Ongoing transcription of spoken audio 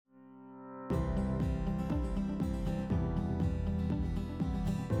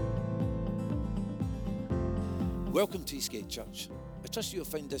Welcome to Eastgate Church. I trust you'll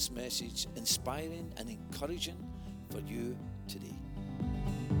find this message inspiring and encouraging for you today.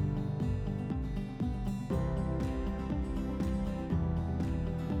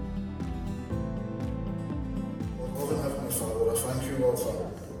 Lord and Heavenly Father, I thank you, Lord,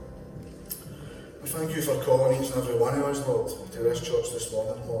 I thank you for calling each and every one of us, Lord, to this church this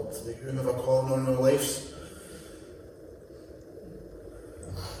morning, Lord, that you have a calling on our lives.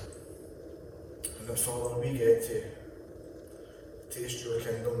 And that, Father, we get to taste your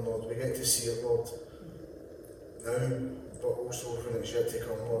kingdom, Lord. We get to see it, Lord, now, but also when it's yet to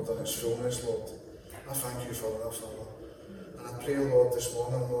come, Lord, in its fullness, Lord. I thank you for that, Father. And I pray, Lord, this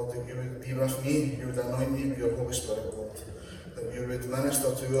morning, Lord, that you would be with me, you would anoint me with your Holy Spirit, Lord, that you would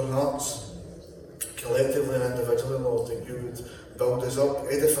minister to our hearts, collectively and individually, Lord, that you would build us up,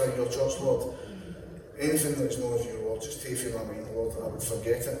 edify your church, Lord. Anything that is not of you, Lord, just take from my mind, Lord, that I would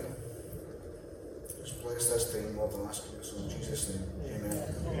forget it. Just bless this time, Lord, and ask you, so in Jesus' name, amen.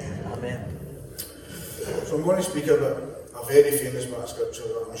 Amen. So I'm going to speak about a very famous bit of scripture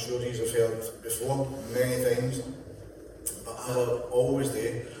that I'm sure you have heard before, many times, but I will always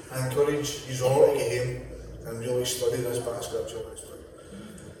do. I encourage you all to get home and really study this bit of scripture. I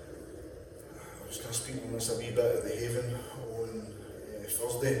was going to speak on this a wee bit at the Haven on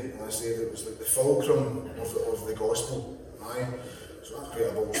Thursday, and I said it was like the fulcrum of the gospel. Aye. So that's quite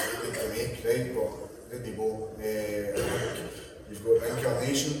a bold statement to make, right? But there you go. You've got the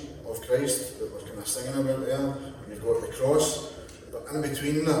incarnation of Christ that we're kind of singing about there. You've got the cross. But in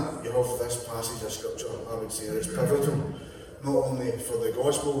between that, you have this passage of scripture, I would say, that's pivotal, not only for the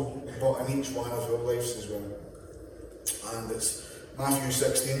gospel, but in each one of our lives as well. And it's Matthew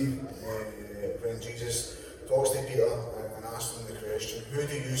 16, when Jesus talks to Peter and asks him the question, who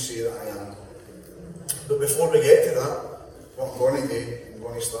do you say that I am? But before we get to that, what I'm going to do, I'm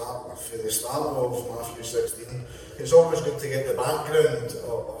going to start from the start of Matthew 16. It's always good to get the background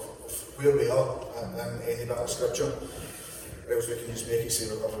of where we are in any bit of scripture, else we can just make it say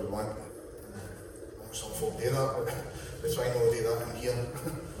whatever we want. I know some folk do that, but we try not to do that in here.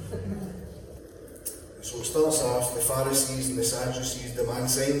 So it starts off, the Pharisees and the Sadducees demand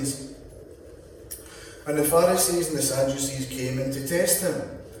signs. And the Pharisees and the Sadducees came in to test him.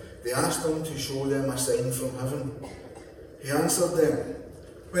 They asked him to show them a sign from heaven. He answered them,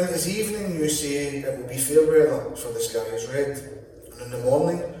 when it is evening you say it will be fair weather, for the sky is red, and in the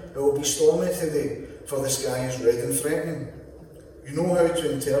morning it will be stormy today, for the sky is red and threatening. You know how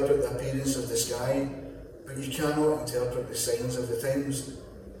to interpret the appearance of the sky, but you cannot interpret the signs of the times.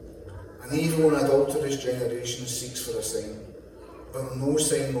 An evil and adulterous generation seeks for a sign, but no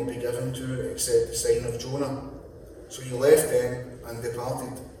sign will be given to it except the sign of Jonah. So he left them and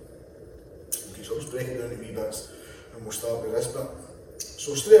departed. Okay, so let's break it down into wee bits, and we'll start with this bit.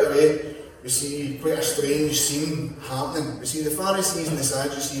 So straight away, we see quite a strange scene happening. We see the Pharisees and the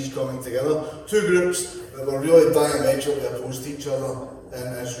Sadducees coming together, two groups that were really diametrically opposed to each other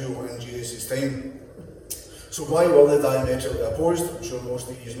in Israel in Jesus' time. So why were they diametrically opposed? I'm sure most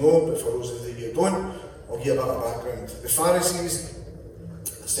of you know, but for those of you who don't, I'll give a bit of background. The Pharisees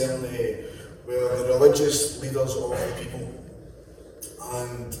certainly were the religious leaders of the people,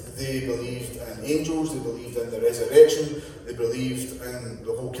 and they believed in angels, they believed in the resurrection, they believed in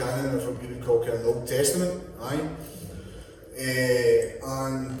the whole canon of what we would call kind of the Old Testament, and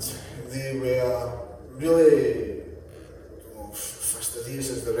they were really, I don't know if fastidious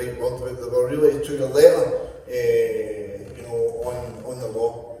is the right word, but they were really to the letter, on the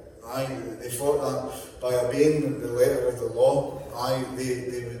law. They thought that by obeying the letter of the law, they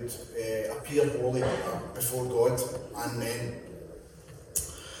would appear holy before God and men.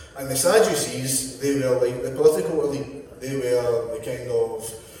 And the Sadducees, they were like the political elite. They were the kind of,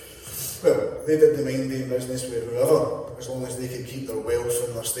 well, they did the minding business with whoever, as long as they could keep their wealth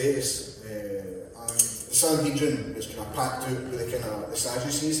and their status. And the Sanhedrin was kind of packed out with the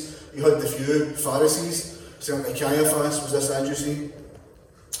Sadducees. You had the few Pharisees, certainly Caiaphas was a Sadducee,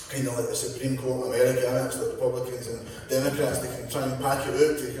 kind of like the Supreme Court in America. It's the Republicans and Democrats, they can try and pack it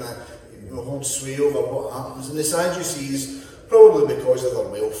out to kind of hold sway over what happens. And the Sadducees, probably because of their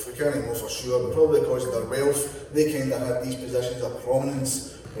wealth, we can't know for sure, but probably because of their wealth, they kind of had these positions of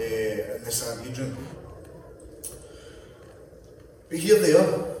prominence in the Sanhedrin. But here they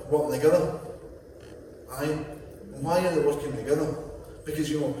are, working together. Why are they working together? Because,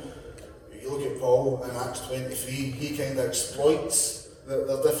 you look at Paul in Acts 23, he kind of exploits their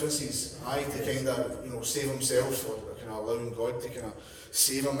differences, to kind of, save himself, or kind of allowing God to kind of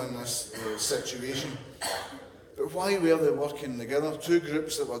save him in this situation. But why were they working together? Two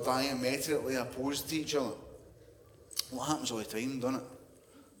groups that were diametrically opposed to each other. Well, it happens all the time, doesn't it?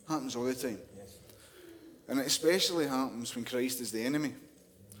 Happens all the time. Yes. And it especially happens when Christ is the enemy.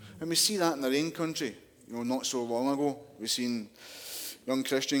 And we see that in our own country. Not so long ago, we've seen young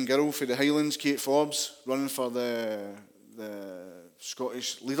Christian girl for the Highlands, Kate Forbes, running for the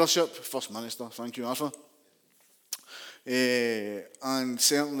Scottish leadership, First Minister, thank you, Arthur. And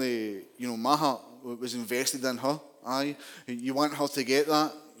certainly, my heart was invested in her. Aye, you want her to get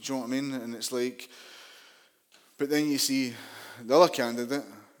that, do you know what I mean? And it's like, but then you see the other candidate,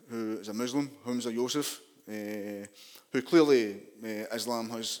 who is a Muslim, Humza Yousaf, who clearly Islam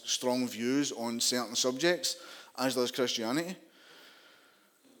has strong views on certain subjects, as does Christianity.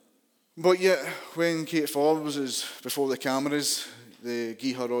 But yet, when Kate Forbes is before the cameras, they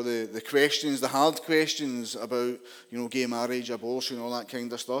give her all the questions, the hard questions about, gay marriage, abortion, all that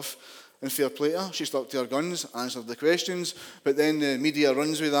kind of stuff. And fair play to her, she stuck to her guns, answered the questions, but then the media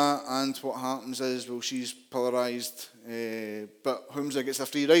runs with that, and what happens is, well, she's polarised, but Humza gets a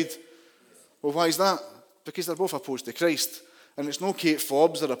free ride. Well, why is that? Because they're both opposed to Christ. And it's no Kate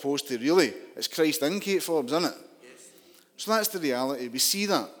Forbes they're opposed to, really. It's Christ in Kate Forbes, isn't it? Yes. So that's the reality. We see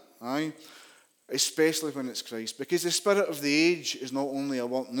that, aye? Especially when it's Christ. Because the spirit of the age is not only at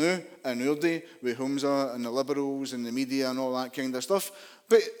work now, in our day, with Humza and the liberals and the media and all that kind of stuff,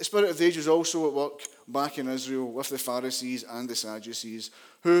 but the spirit of the age was also at work back in Israel with the Pharisees and the Sadducees,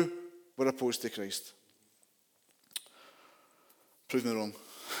 who were opposed to Christ. Prove me wrong.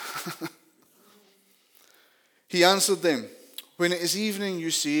 He answered them, "When it is evening,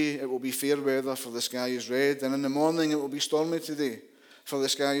 you say it will be fair weather, for the sky is red, and in the morning it will be stormy today, for the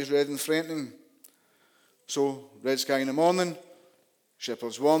sky is red and threatening. So, red sky in the morning,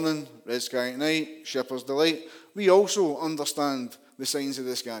 shepherd's warning, red sky at night, shepherd's delight. We also understand the signs of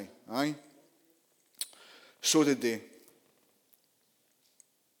the sky, aye? So did they.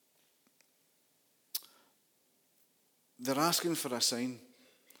 They're asking for a sign.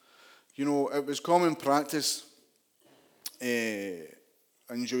 It was common practice in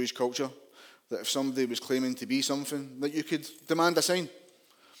Jewish culture that if somebody was claiming to be something, that you could demand a sign.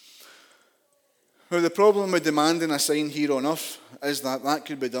 Now, the problem with demanding a sign here on earth is that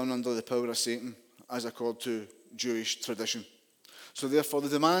could be done under the power of Satan, as according to Jewish tradition. So therefore, they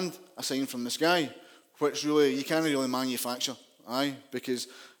demand a sign from the sky, which really you can't really manufacture, aye, because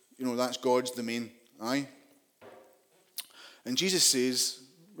that's God's domain, aye. And Jesus says,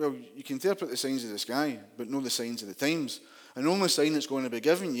 well, you can interpret the signs of the sky, but know the signs of the times. And the only sign that's going to be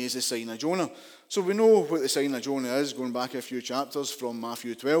given you is the sign of Jonah. So we know what the sign of Jonah is, going back a few chapters from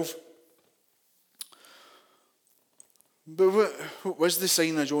Matthew 12. But what was the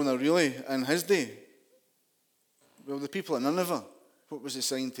sign of Jonah really in his day? Well, the people of Nineveh, what was the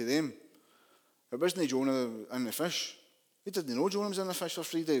sign to them? It wasn't Jonah in the fish. They didn't know Jonah was in the fish for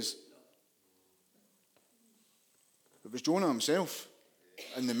 3 days. It was Jonah himself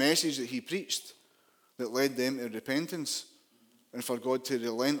and the message that he preached that led them to repentance and for God to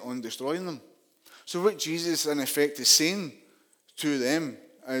relent on destroying them. So what Jesus in effect is saying to them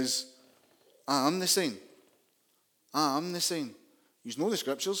is, I am the sign. I am the sign. You know the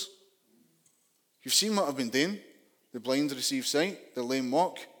scriptures. You've seen what I've been doing. The blind receive sight, the lame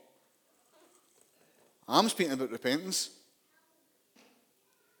walk. I'm speaking about repentance.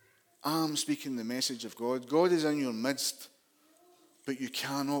 I'm speaking the message of God. God is in your midst, but you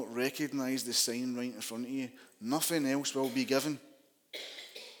cannot recognize the sign right in front of you. Nothing else will be given.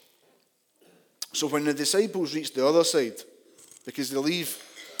 So when the disciples reach the other side, because they leave,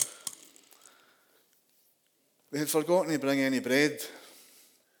 they had forgotten to bring any bread.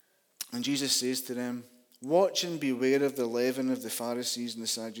 And Jesus says to them, watch and beware of the leaven of the Pharisees and the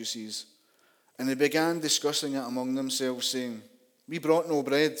Sadducees. And they began discussing it among themselves, saying, we brought no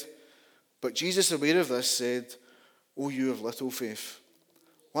bread. But Jesus, aware of this, said, O you of little faith,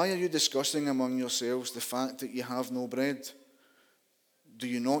 why are you discussing among yourselves the fact that you have no bread? Do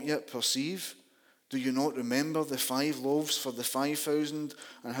you not yet perceive? Do you not remember the 5 loaves for the 5,000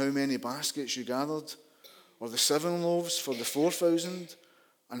 and how many baskets you gathered? Or the 7 loaves for the 4,000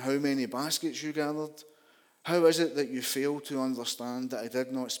 and how many baskets you gathered? How is it that you fail to understand that I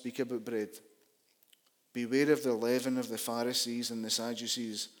did not speak about bread? Beware of the leaven of the Pharisees and the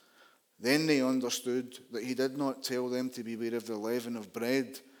Sadducees. Then they understood that he did not tell them to beware of the leaven of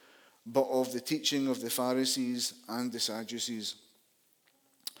bread, but of the teaching of the Pharisees and the Sadducees.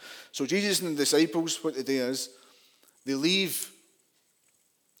 So Jesus and the disciples, what they do is, they leave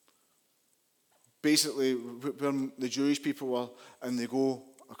basically where the Jewish people were, and they go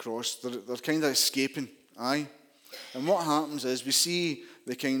across. They're kind of escaping, aye? And what happens is we see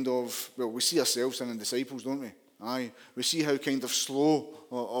the kind of, we see ourselves in the disciples, don't we? Aye. We see how kind of slow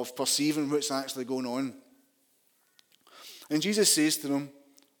of perceiving what's actually going on. And Jesus says to them,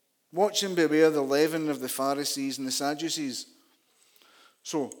 Watch and beware the leaven of the Pharisees and the Sadducees.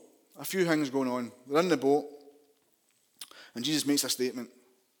 So, a few things going on. They're in the boat, and Jesus makes a statement.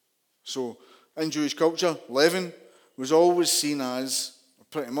 So, in Jewish culture, leaven was always seen as,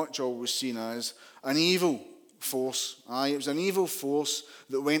 pretty much always seen as, an evil force. It was an evil force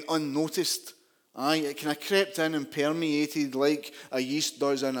that went unnoticed. It kind of crept in and permeated like a yeast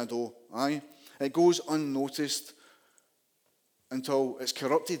does in a dough. It goes unnoticed until it's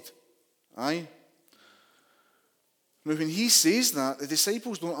corrupted. Now, when he says that, the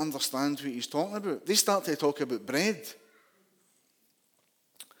disciples don't understand what he's talking about. They start to talk about bread.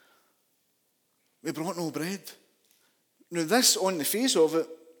 We brought no bread. Now, this, on the face of it,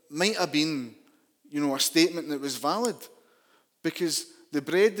 might have been, a statement that was valid, because the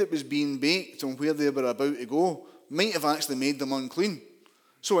bread that was being baked and where they were about to go might have actually made them unclean.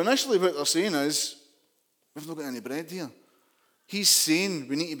 So initially what they're saying is, we've not got any bread here. He's saying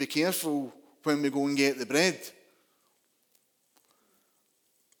we need to be careful when we go and get the bread.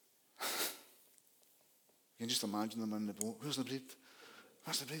 You can just imagine them in the boat. Where's the bread?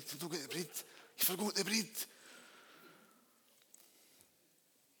 Where's the bread? You don't get the bread. You forgot the bread.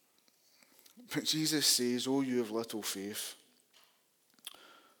 But Jesus says, oh, you have little faith.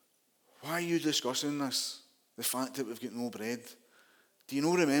 Why are you discussing this? The fact that we've got no bread. Do you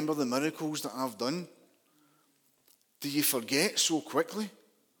not remember the miracles that I've done? Do you forget so quickly?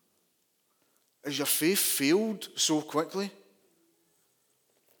 Has your faith failed so quickly?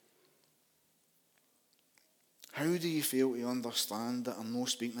 How do you fail to understand that I'm not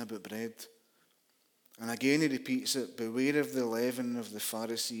speaking about bread? And again he repeats it, beware of the leaven of the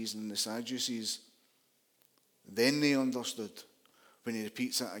Pharisees and the Sadducees. Then they understood when he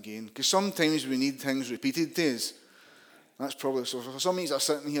repeats it again. Because sometimes we need things repeated to us. That's probably, so for some of you that are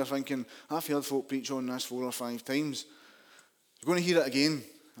sitting here thinking, I've heard folk preach on this 4 or 5 times. You're going to hear it again.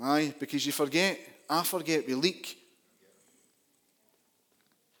 Because you forget. I forget, we leak.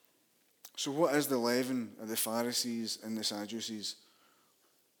 So what is the leaven of the Pharisees and the Sadducees?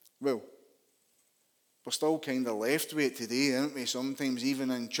 Well, we're still kind of left with it today, aren't we? Sometimes even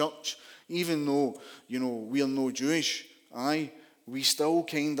in church, even though, we're no Jewish, we still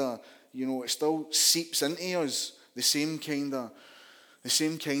kind of, it still seeps into us the same kind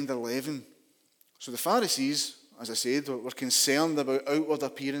of leaven. So the Pharisees, as I said, were concerned about outward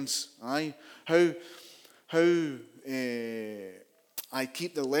appearance. How I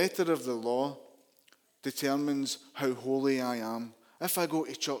keep the letter of the law determines how holy I am. If I go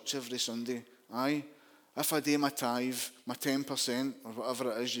to church every Sunday, if I do my tithe, my 10%, or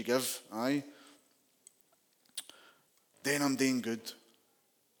whatever it is you give, then I'm doing good.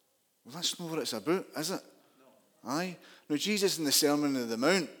 Well, that's not what it's about, is it? Now, Jesus in the Sermon on the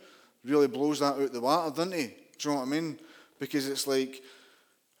Mount really blows that out the water, doesn't he? Do you know what I mean? Because it's like,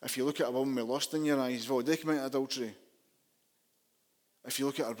 if you look at a woman with lust in your eyes, you've already committed adultery. If you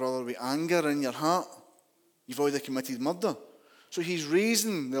look at a brother with anger in your heart, you've already committed murder. So he's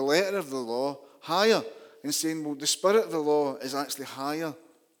raising the letter of the law higher and saying, well, the spirit of the law is actually higher,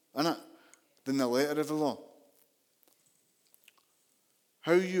 isn't it, than the letter of the law.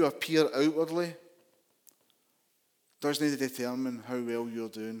 How you appear outwardly doesn't determine how well you're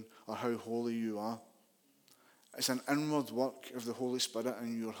doing or how holy you are. It's an inward work of the Holy Spirit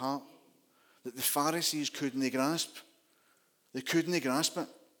in your heart that the Pharisees couldn't grasp. They couldn't grasp it.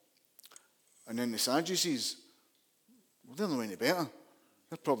 And then the Sadducees, well, they're not any better.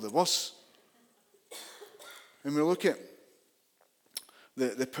 They're probably worse. And we look at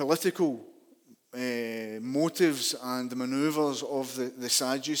the political motives and the manoeuvres of the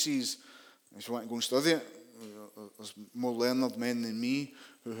Sadducees. If you want to go and study it, there's more learned men than me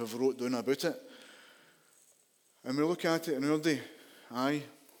who have wrote down about it. And we look at it in our day,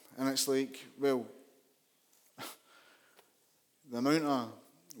 and it's like, well, the amount of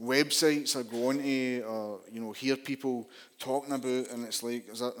websites I go onto or, hear people talking about, and it's like,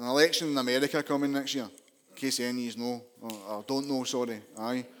 there's an election in America coming next year, in case any of you know, or don't know, sorry,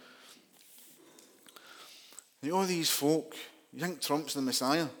 all these folk, you think Trump's the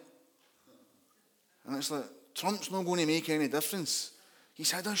Messiah? And it's like, Trump's not going to make any difference.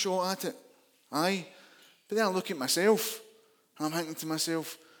 He's had a shot at it, But then I look at myself, and I'm thinking to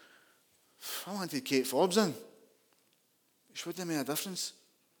myself, if I wanted Kate Forbes in, she wouldn't have made a difference.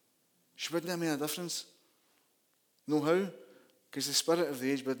 She wouldn't have made a difference. Know how? Because the spirit of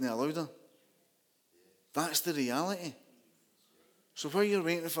the age wouldn't have allowed her. That's the reality. So while you're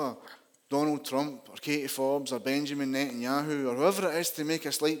waiting for Donald Trump or Katie Forbes or Benjamin Netanyahu or whoever it is to make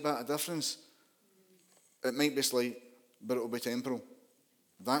a slight bit of difference, it might be slight, but it will be temporal.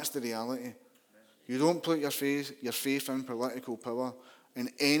 That's the reality. You don't put your faith in political power in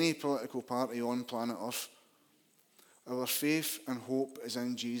any political party on planet Earth. Our faith and hope is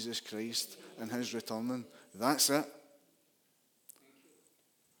in Jesus Christ and his returning. That's it.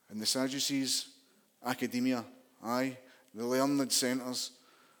 And the Sadducees, academia, aye, the learned centres.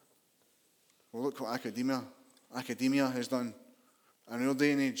 Well, look what academia has done in our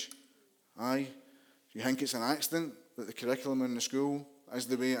day and age. Aye, you think it's an accident that the curriculum in the school is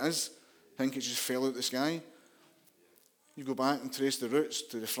the way it is? Think it just fell out the sky? You go back and trace the roots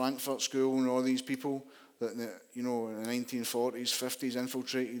to the Frankfurt School and all these people that, in the 1940s, 50s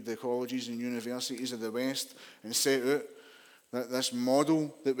infiltrated the colleges and universities of the West and set out that this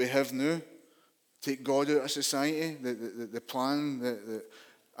model that we have now, take God out of society, the plan that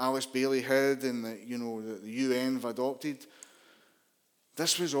Alice Bailey had and the UN have adopted.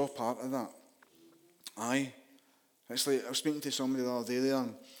 This was all part of that. Aye. It's like I was speaking to somebody the other day there,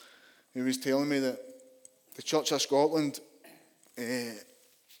 and he was telling me that the Church of Scotland are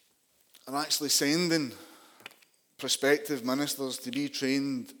actually sending prospective ministers to be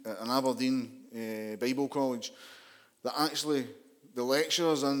trained at an Aberdeen Bible college. That actually the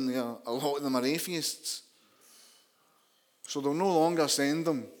lecturers in there, a lot of them are atheists. So they'll no longer send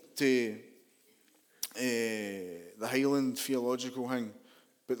them to the Highland Theological thing,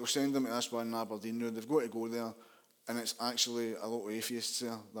 but they'll send them to this one in Aberdeen now. They've got to go there, and it's actually a lot of atheists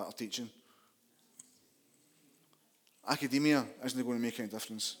there that are teaching. Academia isn't going to make any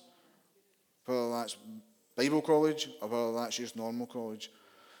difference, whether that's Bible college or whether that's just normal college.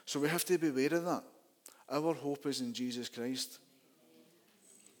 So we have to be aware of that. Our hope is in Jesus Christ.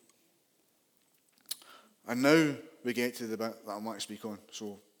 And now we get to the bit that I want to speak on.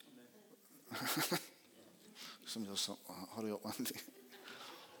 So, somebody else, hurry up, Andy.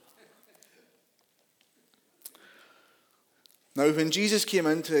 Now, when Jesus came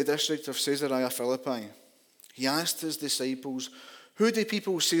into the district of Caesarea Philippi, he asked his disciples, "Who do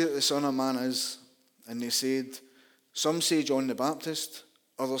people say that the Son of Man is?" And they said, "Some say John the Baptist,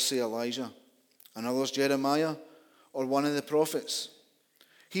 others say Elijah, and others Jeremiah, or one of the prophets."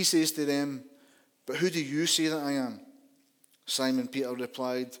 He says to them, "But who do you say that I am?" Simon Peter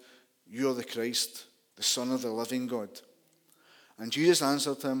replied, "You are the Christ, the Son of the living God." And Jesus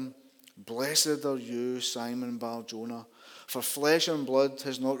answered him, "Blessed are you, Simon Bar-Jonah, for flesh and blood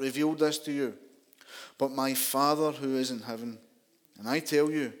has not revealed this to you, but my Father who is in heaven. And I tell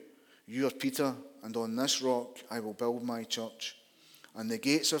you, you are Peter, and on this rock I will build my church, and the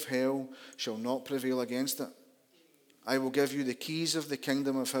gates of hell shall not prevail against it. I will give you the keys of the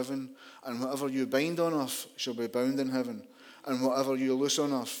kingdom of heaven, and whatever you bind on earth shall be bound in heaven, and whatever you loose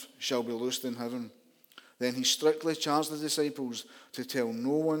on earth shall be loosed in heaven." Then he strictly charged the disciples to tell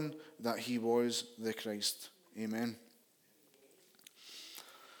no one that he was the Christ. Amen.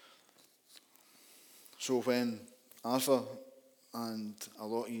 So when Arthur and a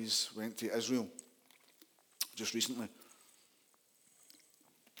lot of yous went to Israel just recently,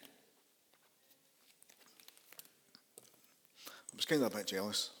 I was kind of a bit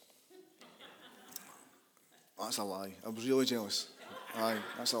jealous. That's a lie. I was really jealous. Aye,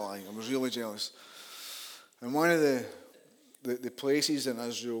 that's a lie. I was really jealous. And one of the places in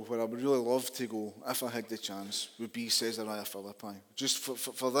Israel where I would really love to go, if I had the chance, would be Caesarea Philippi. Just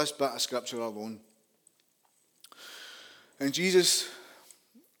for this bit of scripture alone. And Jesus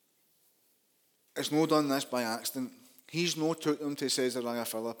has not done this by accident. He's not took them to Caesarea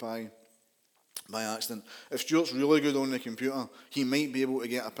Philippi by accident. If Stuart's really good on the computer, he might be able to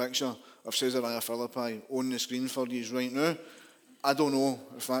get a picture of Caesarea Philippi on the screen for you right now. I don't know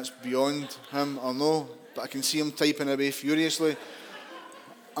if that's beyond him or no, but I can see him typing away furiously.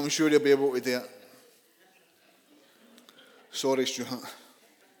 I'm sure he'll be able to do it. Sorry, Stuart.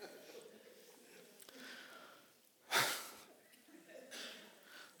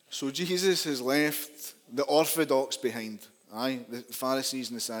 So Jesus has left the orthodox behind, aye, the Pharisees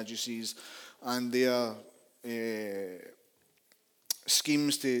and the Sadducees, and their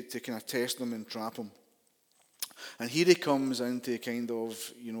schemes to kind of test them and trap them. And here he comes into kind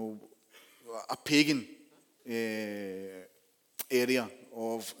of, a pagan area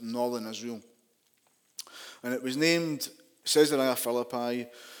of northern Israel. And it was named Caesarea Philippi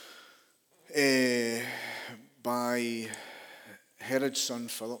by Herod's son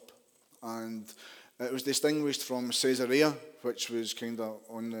Philip. And it was distinguished from Caesarea, which was kind of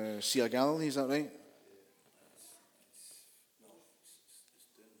on the Sea of Galilee, is that right?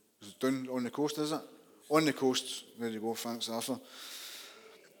 It's down on the coast, is it? On the coast. There you go, thanks Arthur.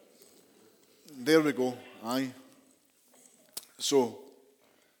 There we go, aye. So,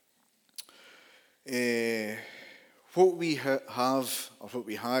 what we have, or what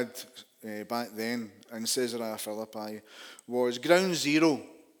we had back then in Caesarea Philippi was ground zero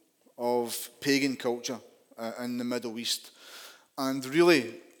of pagan culture in the Middle East, and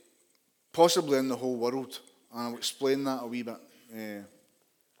really possibly in the whole world. And I'll explain that a wee bit.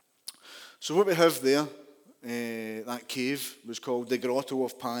 So what we have there, that cave, was called the Grotto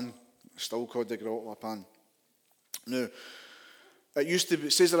of Pan. Still called the Grotto of Pan. Now, it used to be,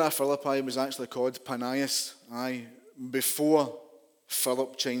 Caesarea Philippi was actually called Panias, before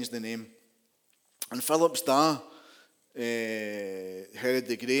Philip changed the name. And Philip's dad, Herod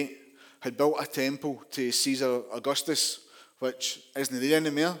the Great, had built a temple to Caesar Augustus, which isn't there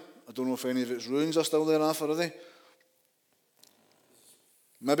anymore. I don't know if any of its ruins are still there after, are they?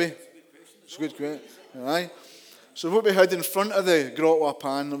 Maybe? It's a good question. Aye. So what we had in front of the Grotto of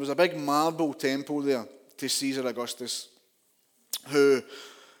Pan, there was a big marble temple there to Caesar Augustus, who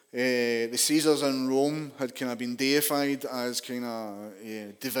the Caesars in Rome had kind of been deified as kind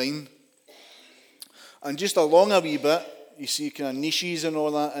of divine. And just along a wee bit, you see kind of niches and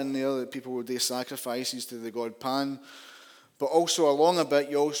all that in there that people would do sacrifices to the god Pan. But also along a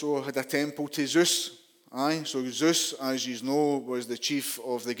bit, you also had a temple to Zeus. So Zeus, as you know, was the chief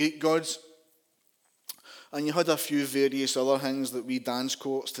of the Greek gods. And you had a few various other things, that we dance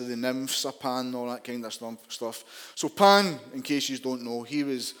courts to the nymphs of Pan, all that kind of stuff. So Pan, in case you don't know, he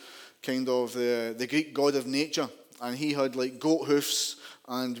was kind of the Greek god of nature. And he had like goat hoofs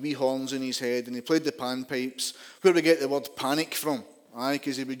and wee horns in his head, and he played the panpipes. Where we get the word panic from?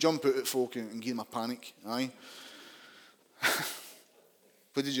 Because he would jump out at folk and give them a panic.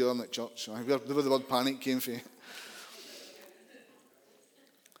 What did you learn at church? Where the word panic came from?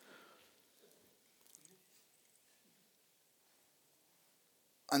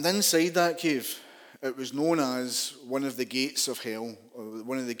 And inside that cave, it was known as one of the gates of hell, or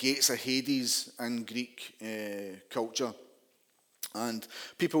one of the gates of Hades in Greek culture. And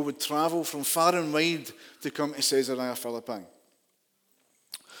people would travel from far and wide to come to Caesarea Philippi.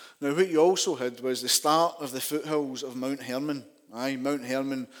 Now, what you also had was the start of the foothills of Mount Hermon. Mount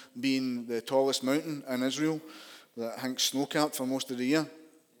Hermon being the tallest mountain in Israel, that hangs snow-capped for most of the year.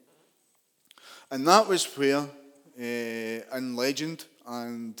 And that was where, in legend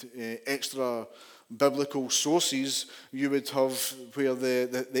and extra biblical sources, you would have where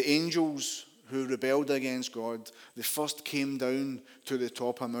the angels who rebelled against God, they first came down to the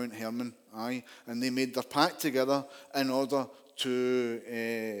top of Mount Hermon, and they made their pact together in order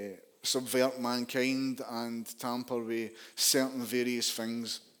to subvert mankind and tamper with certain various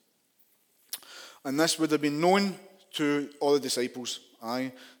things. And this would have been known to all the disciples.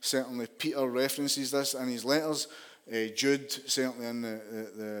 Certainly Peter references this in his letters. Jude, certainly in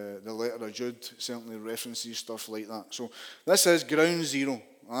the letter of Jude, certainly references stuff like that. So this is ground zero.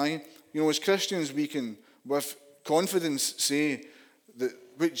 As Christians, we can with confidence say that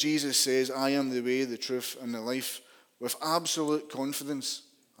what Jesus says, I am the way, the truth, and the life, with absolute confidence.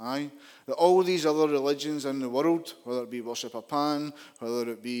 That all these other religions in the world, whether it be worship of Pan,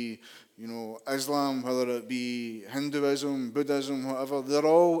 whether it be Islam, whether it be Hinduism, Buddhism, whatever, they're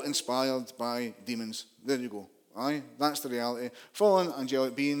all inspired by demons. There you go. That's the reality. Fallen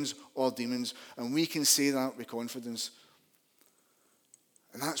angelic beings or demons, and we can say that with confidence.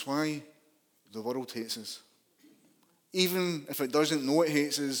 And that's why the world hates us. Even if it doesn't know it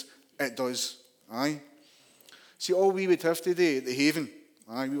hates us, it does. See, all we would have to do at the Haven,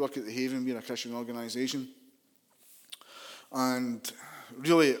 we work at the Haven, we're a Christian organisation, and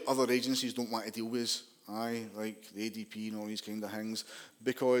really other agencies don't want to deal with us, like the ADP and all these kind of things,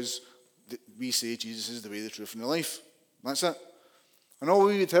 because we say Jesus is the way, the truth, and the life. That's it. And all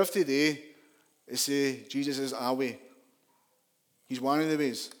we would have to do is say Jesus is our way. He's one of the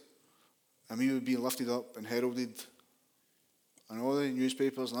ways. And we would be lifted up and heralded, and all the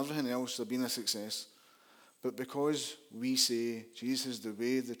newspapers and everything else have been a success. But because we say Jesus is the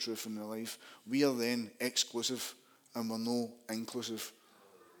way, the truth, and the life, we are then exclusive and we're no inclusive.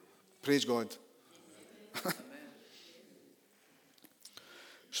 Praise God.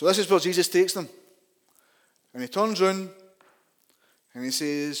 So this is where Jesus takes them. And he turns round and he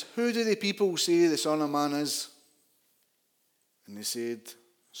says, who do the people say the Son of Man is? And they said,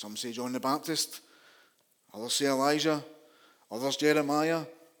 some say John the Baptist, others say Elijah, others Jeremiah,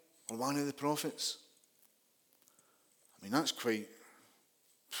 or one of the prophets. I mean, that's quite,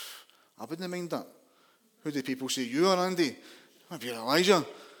 I wouldn't mind that. Who do people say you are, Andy? Maybe you're Elijah.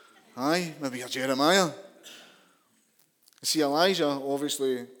 Maybe you're Jeremiah. You see, Elijah,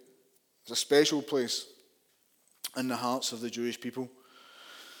 obviously, is a special place in the hearts of the Jewish people,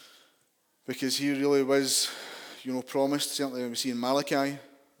 because he really was, promised, certainly we see in Malachi,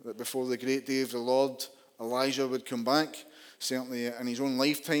 that before the great day of the Lord, Elijah would come back. certainly in his own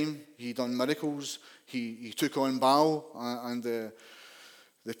lifetime, he done miracles. He took on Baal and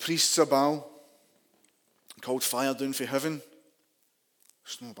the priests of Baal, called fire down from heaven.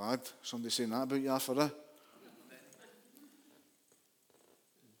 It's not bad. Somebody saying that about you for it.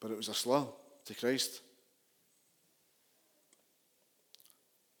 But it was a slur to Christ.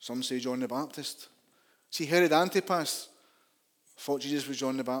 Some say John the Baptist. See, Herod Antipas thought Jesus was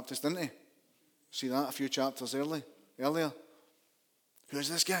John the Baptist, didn't he? See that a few chapters earlier. Who is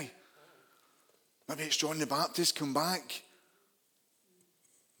this guy? Maybe it's John the Baptist come back.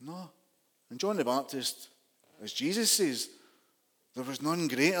 No. And John the Baptist, as Jesus says, there was none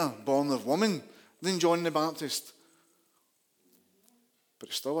greater born of woman than John the Baptist. But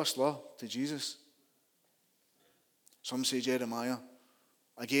it's still a slur to Jesus. Some say Jeremiah,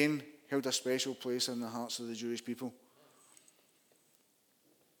 again, held a special place in the hearts of the Jewish people.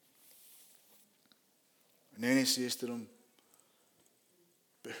 And then he says to them,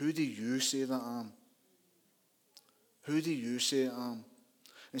 but who do you say that I am? Who do you say I am?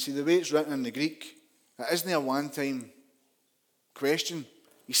 And see, the way it's written in the Greek, it isn't a one-time question.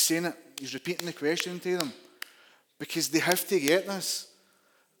 He's saying it, he's repeating the question to them. Because they have to get this.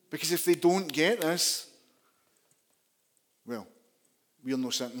 Because if they don't get this, well, we're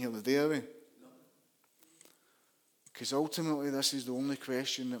not sitting here today, are we? Because ultimately this is the only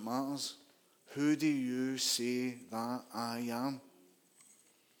question that matters. Who do you say that I am?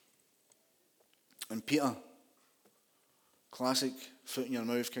 And Peter, classic foot in your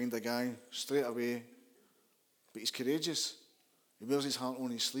mouth kind of guy, straight away, but he's courageous. He wears his heart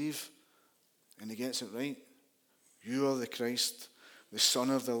on his sleeve and he gets it right. You are the Christ, the Son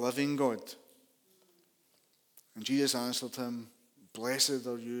of the living God. And Jesus answered him, blessed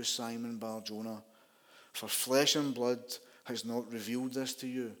are you, Simon Bar-Jonah, for flesh and blood has not revealed this to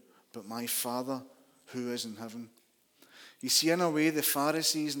you, but my Father who is in heaven. You see, in a way, the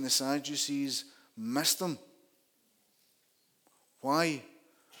Pharisees and the Sadducees missed him. Why?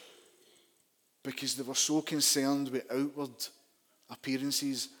 Because they were so concerned with outward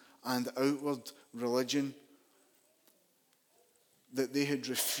appearances and outward religion that they had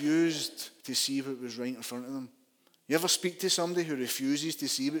refused to see what was right in front of them. You ever speak to somebody who refuses to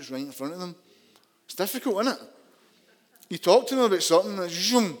see what's right in front of them? It's difficult, isn't it? You talk to them about something, and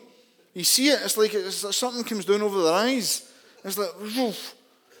zoom, you see it, it's like something comes down over their eyes. It's like, woof,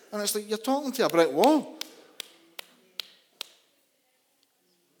 and it's like you're talking to a brick wall.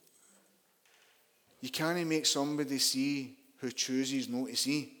 You can't make somebody see who chooses not to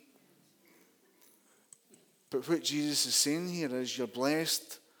see. But what Jesus is saying here is you're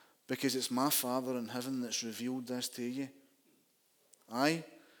blessed because it's my Father in heaven that's revealed this to you. Aye.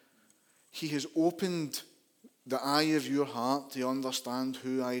 He has opened the eye of your heart to understand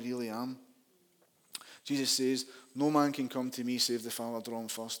who I really am. Jesus says, no man can come to me save the Father draw him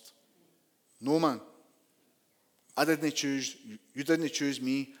first. No man. I didn't choose you. You didn't choose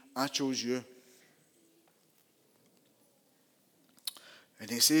me. I chose you. And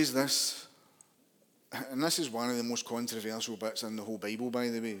he says this, and this is one of the most controversial bits in the whole Bible, by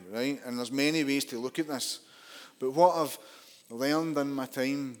the way, right? And there's many ways to look at this. But what I've learned in my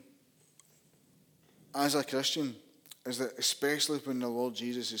time as a Christian is that especially when the Lord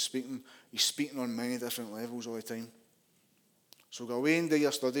Jesus is speaking, he's speaking on many different levels all the time. So go away and do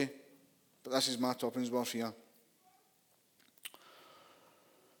your study, but this is my toppings worth here.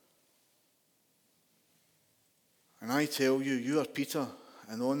 And I tell you, you are Peter,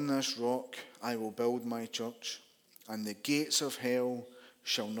 and on this rock I will build my church, and the gates of hell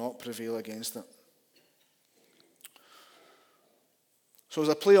shall not prevail against it. So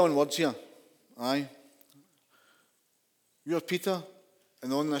there's a play on words here. Aye. You are Peter,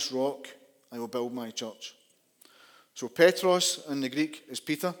 and on this rock I will build my church. So Petros in the Greek is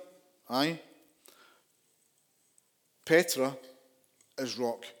Peter. Aye. Petra is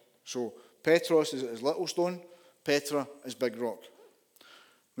rock. So Petros is little stone, Petra is big rock.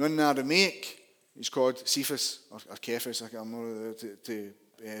 Now in the Aramaic, he's called Cephas, or Kephas, I'm not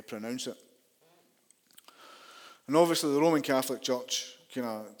to pronounce it. And obviously the Roman Catholic Church kind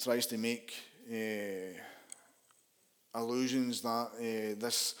of tries to make allusions that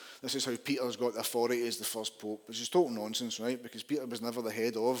this is how Peter's got the authority as the first pope, which is total nonsense, right? Because Peter was never the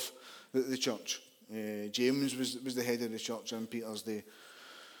head of the church. James was the head of the church in Peter's day.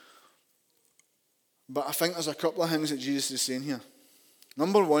 But I think there's a couple of things that Jesus is saying here.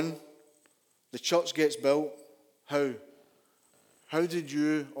 Number one, the church gets built. How? How did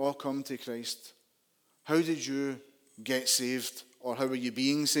you all come to Christ? How did you get saved? Or how are you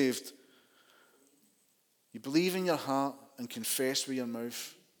being saved? You believe in your heart and confess with your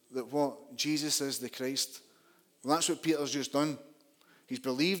mouth that what? Jesus is the Christ, Well, that's what Peter's just done. He's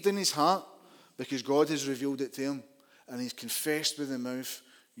believed in his heart because God has revealed it to him, and he's confessed with the mouth,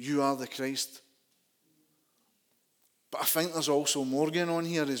 you are the Christ. But I think there's also more going on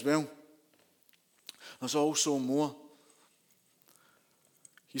here as well. There's also more.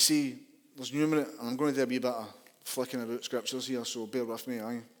 You see, there's numerous, and I'm going to do a wee bit of flicking about scriptures here, so bear with me,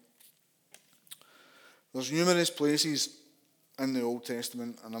 aye. There's numerous places in the Old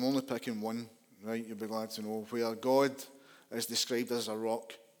Testament, and I'm only picking one, right, you'll be glad to know, where God is described as a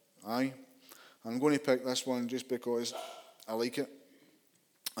rock, aye. I'm going to pick this one just because I like it.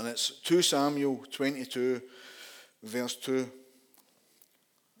 And it's 2 Samuel 22, verse 2.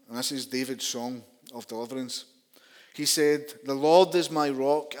 And this is David's song of deliverance. He said, the Lord is my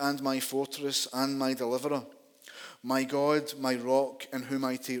rock and my fortress and my deliverer, my God, my rock, in whom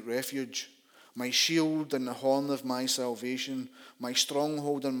I take refuge, my shield and the horn of my salvation, my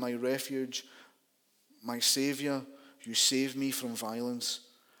stronghold and my refuge, my Saviour, you save me from violence.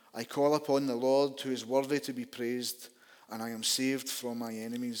 I call upon the Lord, who is worthy to be praised, and I am saved from my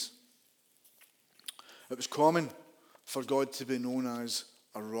enemies. It was common for God to be known as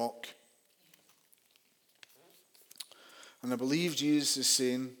a rock. And I believe Jesus is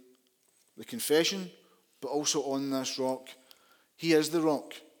saying the confession, but also on this rock. He is the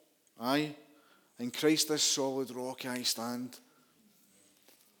rock. Aye. In Christ this solid rock I stand.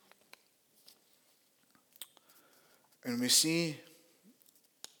 And we see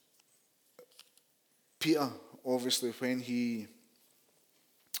Peter, obviously, when he...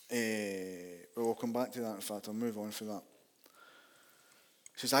 we'll come back to that, in fact, I'll move on for that.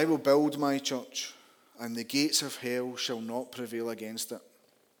 He says, I will build my church, and the gates of hell shall not prevail against it.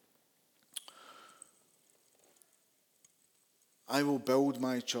 I will build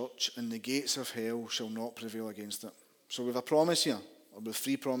my church, and the gates of hell shall not prevail against it. So we have a promise here, or we have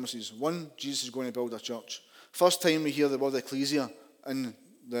 3 promises. 1, Jesus is going to build a church. First time we hear the word ecclesia in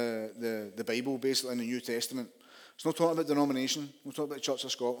the Bible, basically in the New Testament. It's not talking about denomination. We're talking about Church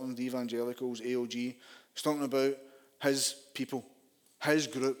of Scotland, Evangelicals, AOG. It's talking about his people, his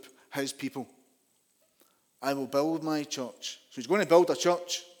group, his people. I will build my church. So he's going to build a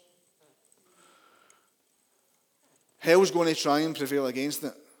church. Hell's going to try and prevail against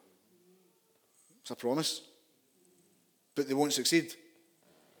it. It's a promise. But they won't succeed.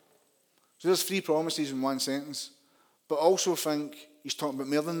 So there's 3 promises in one sentence. But I also think he's talking about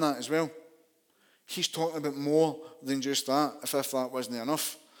more than that as well. He's talking about more than just that, if that wasn't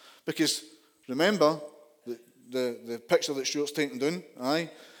enough. Because remember, the picture that Stuart's taken down, aye,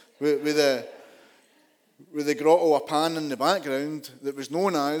 with the grotto of Pan in the background, that was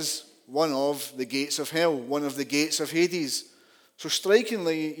known as one of the gates of hell, one of the gates of Hades. So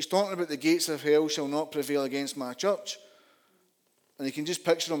strikingly, he's talking about the gates of hell shall not prevail against my church. And you can just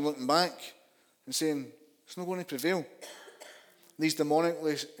picture him looking back and saying, it's not going to prevail. These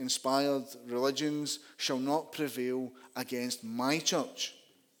demonically inspired religions shall not prevail against my church.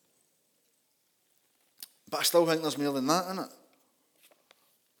 But I still think there's more than that in it.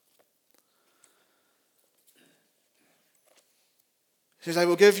 He says, I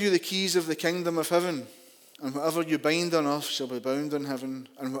will give you the keys of the kingdom of heaven, and whatever you bind on earth shall be bound in heaven,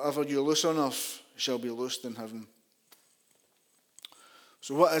 and whatever you loose on earth shall be loosed in heaven.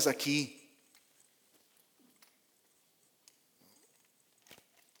 So what is a key?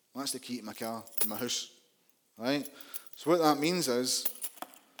 That's the key to my car, to my house. Right? So what that means is,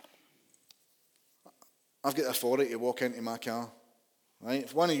 I've got the authority to walk into my car. Right?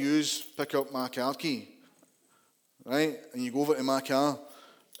 If one of you pick up my car key, right, and you go over to my car,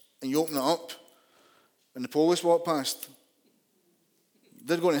 and you open it up, and the police walk past,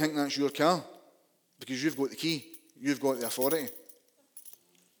 they're going to think that's your car, because you've got the key, you've got the authority.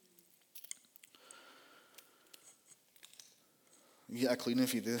 You get a clean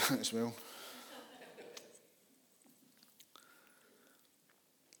if you do that as well.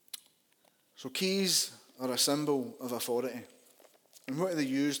 So keys are a symbol of authority. And what are they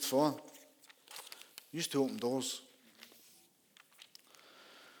used for? Used to open doors.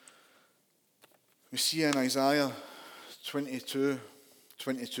 We see in Isaiah 22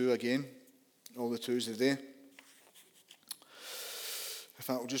 again, all the twos of day. In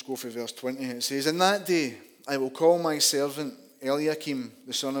fact, we'll just go for verse 20. It says, in that day I will call my servant Eliakim,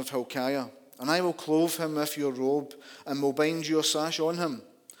 the son of Hilkiah, and I will clothe him with your robe, and will bind your sash on him,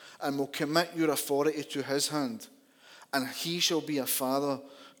 and will commit your authority to his hand. And he shall be a father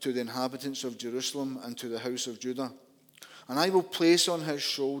to the inhabitants of Jerusalem and to the house of Judah. And I will place on his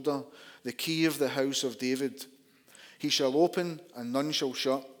shoulder the key of the house of David. He shall open, and none shall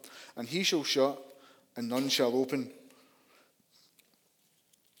shut, and he shall shut, and none shall open.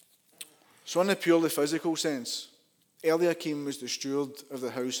 So in a purely physical sense, Eliakim was the steward of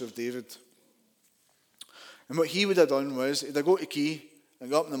the house of David. And what he would have done was, he'd have got a key and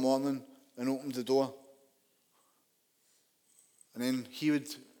got up in the morning and opened the door. And then he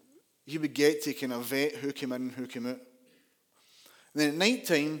would get to kind of vet who came in and who came out. And then at night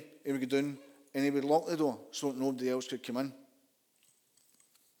time, he would go down and he would lock the door so that nobody else could come in.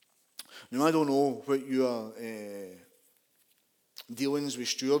 Now, I don't know what your dealings with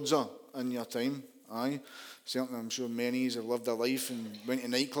stewards are in your time. Aye. Certainly, I'm sure many have lived their life and went to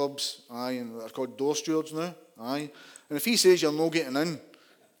nightclubs. Aye. And they're called door stewards now. Aye. And if he says you're not getting in,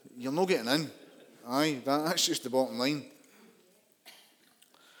 you're not getting in. Aye. That's just the bottom line.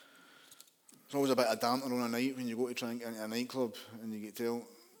 There's always a bit of damper on a night when you go to try and get into a nightclub and you get told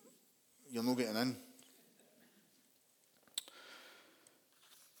you're not getting in.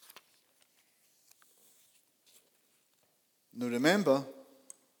 Now remember,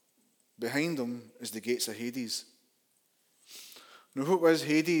 behind them is the gates of Hades. Now what was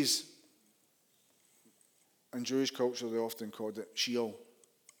Hades? In Jewish culture they often called it Sheol.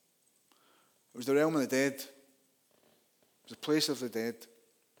 It was the realm of the dead. It was the place of the dead.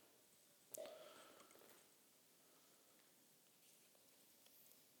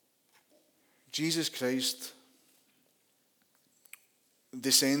 Jesus Christ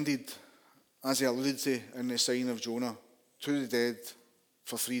descended, as he alluded to in the sign of Jonah, to the dead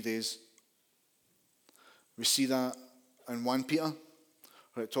for 3 days. We see that in 1 Peter,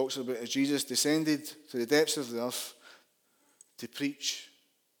 where it talks about as Jesus descended to the depths of the earth to preach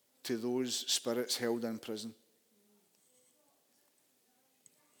to those spirits held in prison.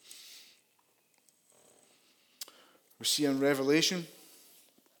 We see in Revelation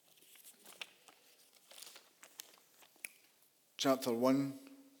chapter 1,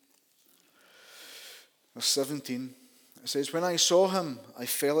 verse 17, it says, "When I saw him, I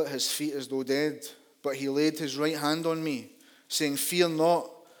fell at his feet as though dead, but he laid his right hand on me, saying, 'Fear not,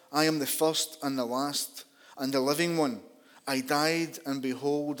 I am the first and the last, and the living one. I died, and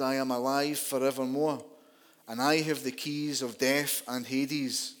behold, I am alive forevermore, and I have the keys of death and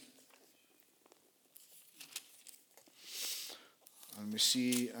Hades.'" And we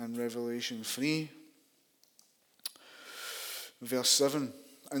see in Revelation 3, verse 7,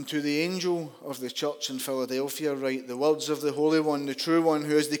 "And to the angel of the church in Philadelphia write the words of the Holy One, the true one,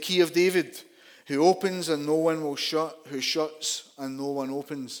 who has the key of David, who opens and no one will shut, who shuts and no one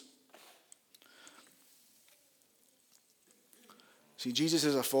opens." See, Jesus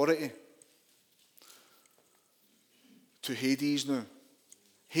has authority to Hades now.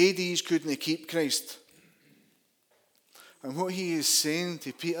 Hades couldn't keep Christ. And what he is saying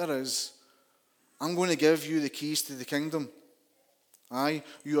to Peter is, I'm going to give you the keys to the kingdom. Aye,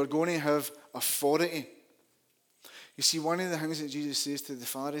 you are going to have authority. You see, one of the things that Jesus says to the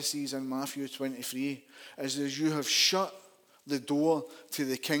Pharisees in Matthew 23 is you have shut the door to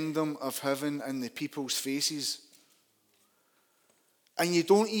the kingdom of heaven in the people's faces. And you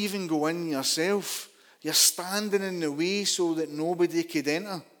don't even go in yourself. You're standing in the way so that nobody could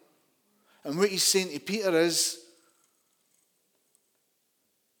enter. And what he's saying to Peter is,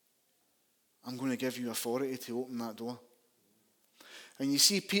 I'm going to give you authority to open that door. And you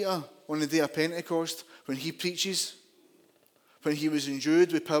see Peter on the day of Pentecost, when he preaches, when he was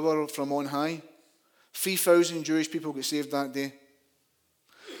endued with power from on high, 3,000 Jewish people get saved that day.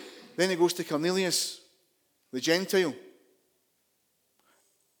 Then he goes to Cornelius, the Gentile,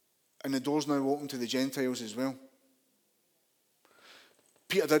 and the door's now open to the Gentiles as well.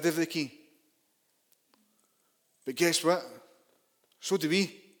 Peter did have the key. But guess what? So do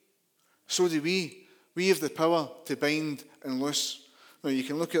we. So do we. We have the power to bind and loose. Now, you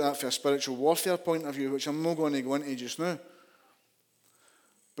can look at that from a spiritual warfare point of view, which I'm not going to go into just now.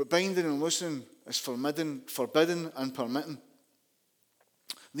 But binding and loosing is forbidden and permitting.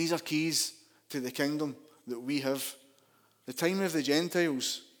 These are keys to the kingdom that we have. The time of the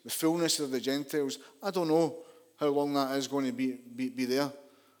Gentiles, the fullness of the Gentiles, I don't know how long that is going to be there.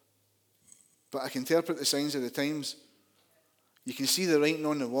 But I can interpret the signs of the times. You can see the writing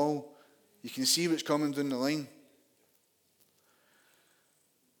on the wall. You can see what's coming down the line.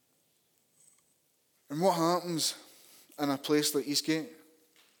 And what happens in a place like Eastgate?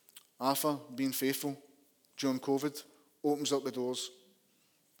 Arthur, being faithful during COVID, opens up the doors.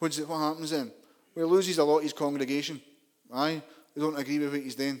 What happens then? Well, he loses a lot of his congregation. Aye, they don't agree with what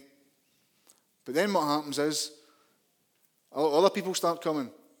he's doing. But then what happens is, other people start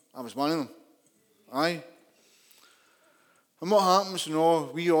coming. I was one of them. Aye. And what happens,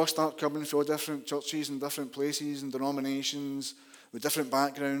 we all start coming from different churches and different places and denominations with different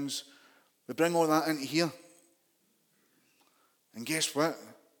backgrounds. We bring all that into here. And guess what?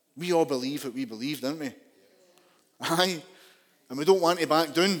 We all believe what we believe, don't we? Aye. And we don't want to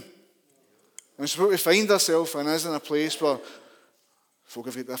back down. And so we find ourselves in is in a place where folk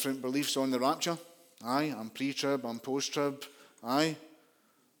have got different beliefs on the rapture. Aye, I'm pre-trib, I'm post-trib. Aye,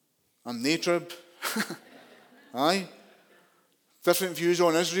 I'm nay-trib. Aye. Different views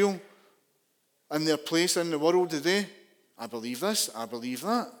on Israel and their place in the world today. I believe this, I believe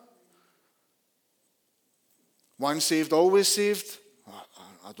that. Once saved, always saved.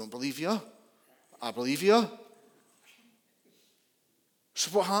 I don't believe you. I believe you.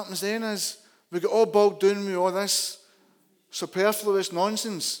 So what happens then is we get all bogged down with all this superfluous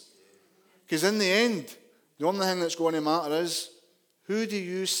nonsense. Because in the end, the only thing that's going to matter is, who do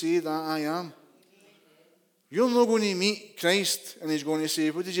you say that I am? You're not going to meet Christ and he's going to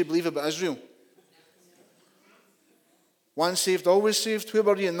say, what did you believe about Israel? Once saved, always saved. Where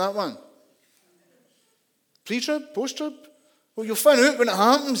were you in that one? Pre-trib? Post-trib? Well, you'll find out when it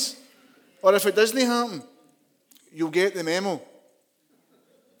happens. Or if it doesn't happen, you'll get the memo.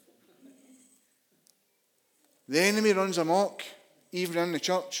 The enemy runs amok, even in the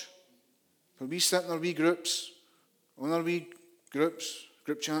church. When we sit in our wee groups, on our wee groups,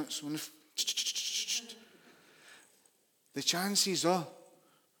 group chats, the chances are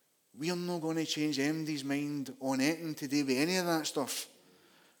we are not going to change MD's mind on anything today with any of that stuff,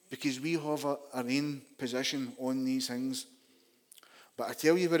 because we have our own position on these things. But I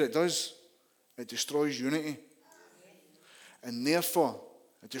tell you what it does, it destroys unity. And therefore,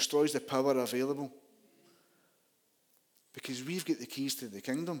 it destroys the power available. Because we've got the keys to the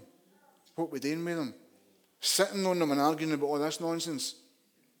kingdom. What are we doing with them? Sitting on them and arguing about all this nonsense.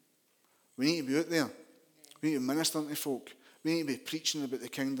 We need to be out there. We need to minister to folk. We need to be preaching about the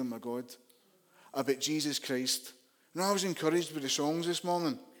kingdom of God. About Jesus Christ. You know, I was encouraged with the songs this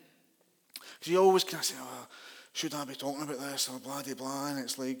morning. Because you always kind of say, should I be talking about this? Or blah, blah, blah. And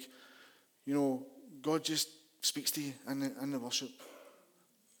it's like, you know, God just speaks to you in the worship.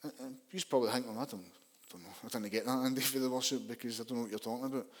 And you probably think, I don't know. I didn't get that, Andy, for the worship, because I don't know what you're talking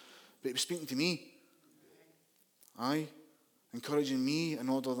about. But he was speaking to me. Aye. Encouraging me in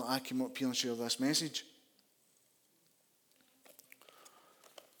order that I come up here and share this message.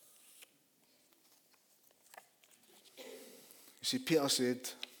 You see, Peter said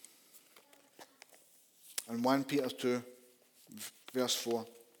in 1 Peter 2, verse 4.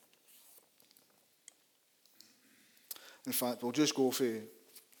 In fact, we'll just go for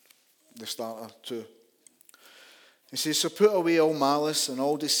the starter too. He says, so put away all malice and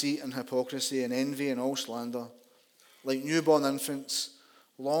all deceit and hypocrisy and envy and all slander. Like newborn infants,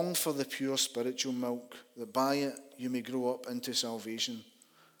 long for the pure spiritual milk, that by it you may grow up into salvation,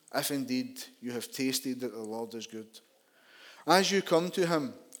 if indeed you have tasted that the Lord is good. As you come to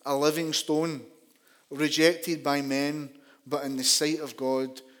him, a living stone, rejected by men, but in the sight of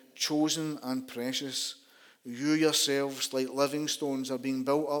God, chosen and precious, you yourselves, like living stones, are being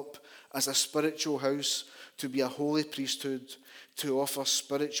built up as a spiritual house, to be a holy priesthood, to offer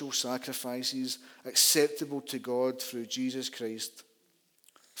spiritual sacrifices acceptable to God through Jesus Christ.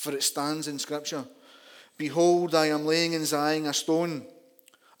 For it stands in Scripture, behold, I am laying in Zion a stone,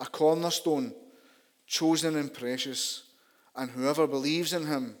 a cornerstone, chosen and precious, and whoever believes in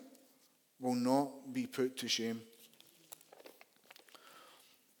him will not be put to shame.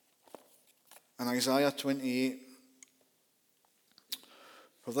 In Isaiah 28,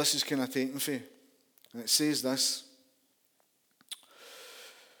 well, this is kind of taken for you. And it says this,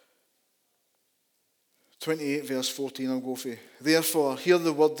 28 verse 14, I'll go for. Therefore, hear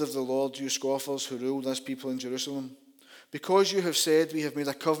the word of the Lord, you scoffers who rule this people in Jerusalem. Because you have said, we have made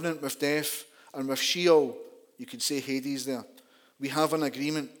a covenant with death, and with Sheol, you could say Hades there, we have an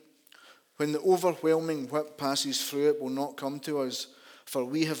agreement. When the overwhelming whip passes through, it will not come to us, for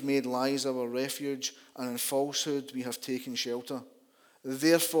we have made lies our refuge, and in falsehood we have taken shelter.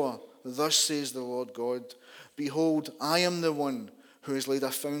 Therefore, thus says the Lord God, behold, I am the one who has laid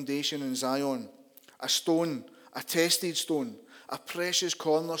a foundation in Zion, a stone, a tested stone, a precious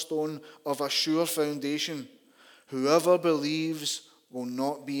cornerstone of a sure foundation. Whoever believes will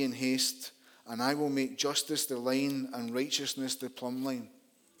not be in haste, and I will make justice the line and righteousness the plumb line.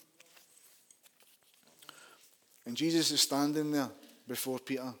 And Jesus is standing there before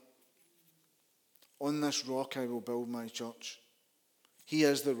Peter. On this rock I will build my church. He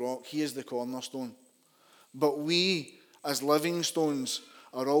is the rock. He is the cornerstone. But we, as living stones,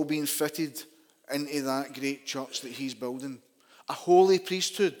 are all being fitted into that great church that he's building. A holy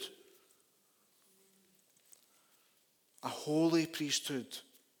priesthood. A holy priesthood.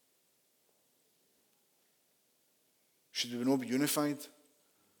 Should we not be unified?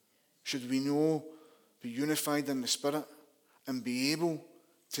 Should we not be unified in the Spirit and be able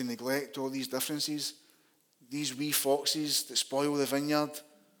to neglect all these differences? these wee foxes that spoil the vineyard.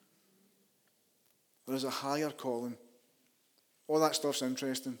 There is a higher calling. All that stuff's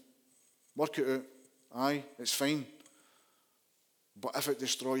interesting. Work it out. Aye, it's fine. But if it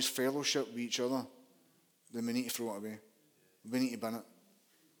destroys fellowship with each other, then we need to throw it away. We need to bin it.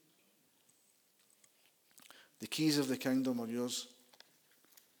 The keys of the kingdom are yours.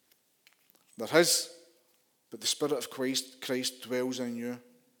 They're his, but the Spirit of Christ dwells in you.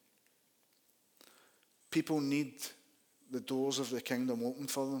 People need the doors of the kingdom open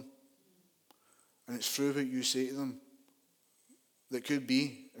for them. And it's through what you say to them that could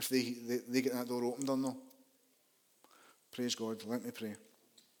be if they get that door opened on them. Praise God. Let me pray.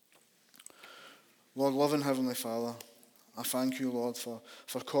 Lord, loving Heavenly Father, I thank you, Lord, for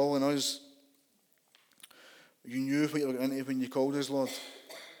calling us. You knew what you were into when you called us, Lord.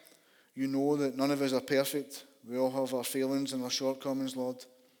 You know that none of us are perfect. We all have our failings and our shortcomings, Lord.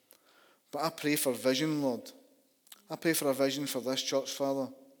 But I pray for vision, Lord. I pray for a vision for this church, Father,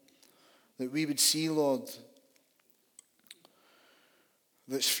 that we would see, Lord,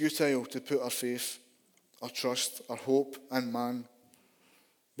 that it's futile to put our faith, our trust, our hope in man,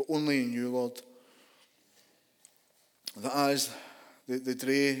 but only in you, Lord. That as the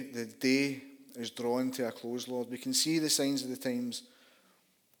day is drawing to a close, Lord, we can see the signs of the times,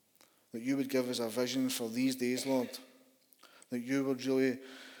 that you would give us a vision for these days, Lord, that you would really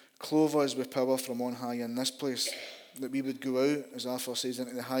clothe us with power from on high in this place, that we would go out, as Arthur says,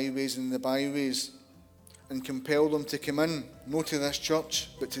 into the highways and the byways and compel them to come in, not to this church,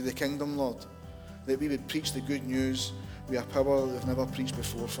 but to the kingdom, Lord, that we would preach the good news with a power that we've never preached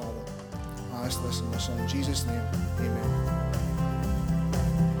before, Father. I ask this in your Son, Jesus' name, amen.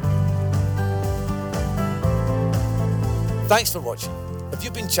 Thanks for watching. If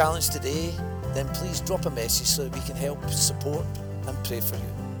you've been challenged today, then please drop a message so that we can help, support and pray for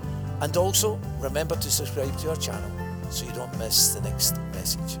you. And also, remember to subscribe to our channel so you don't miss the next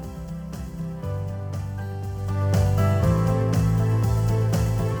message.